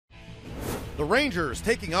The Rangers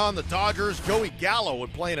taking on the Dodgers. Joey Gallo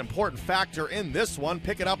would play an important factor in this one,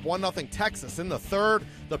 picking up 1-0 Texas in the third.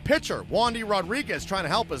 The pitcher, Wandy Rodriguez, trying to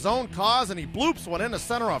help his own cause, and he bloops one into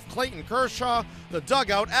center off Clayton Kershaw. The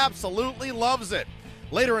dugout absolutely loves it.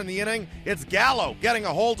 Later in the inning, it's Gallo getting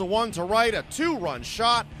a hold to one to right, a 2-run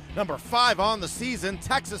shot. Number 5 on the season,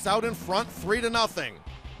 Texas out in front 3-0.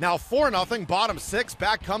 Now 4-0, bottom 6,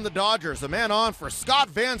 back come the Dodgers. A man on for Scott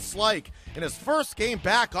Van Slyke. In his first game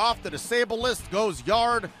back off the disabled list goes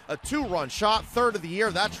yard, a 2-run shot, third of the year.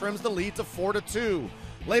 That trims the lead to 4-2.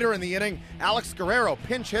 Later in the inning, Alex Guerrero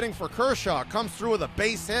pinch hitting for Kershaw comes through with a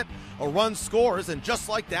base hit, a run scores, and just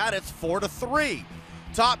like that, it's 4-3.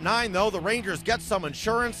 Top 9, though, the Rangers get some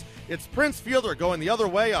insurance. It's Prince Fielder going the other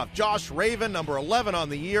way off Josh Raven, number 11 on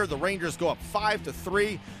the year. The Rangers go up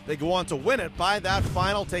 5-3. They go on to win it by that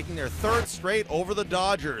final, taking their third straight over the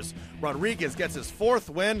Dodgers. Rodriguez gets his 4th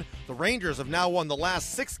win. The Rangers have now won the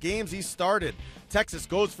last 6 games he started. Texas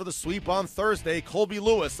goes for the sweep on Thursday. Colby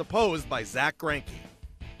Lewis opposed by Zach Greinke.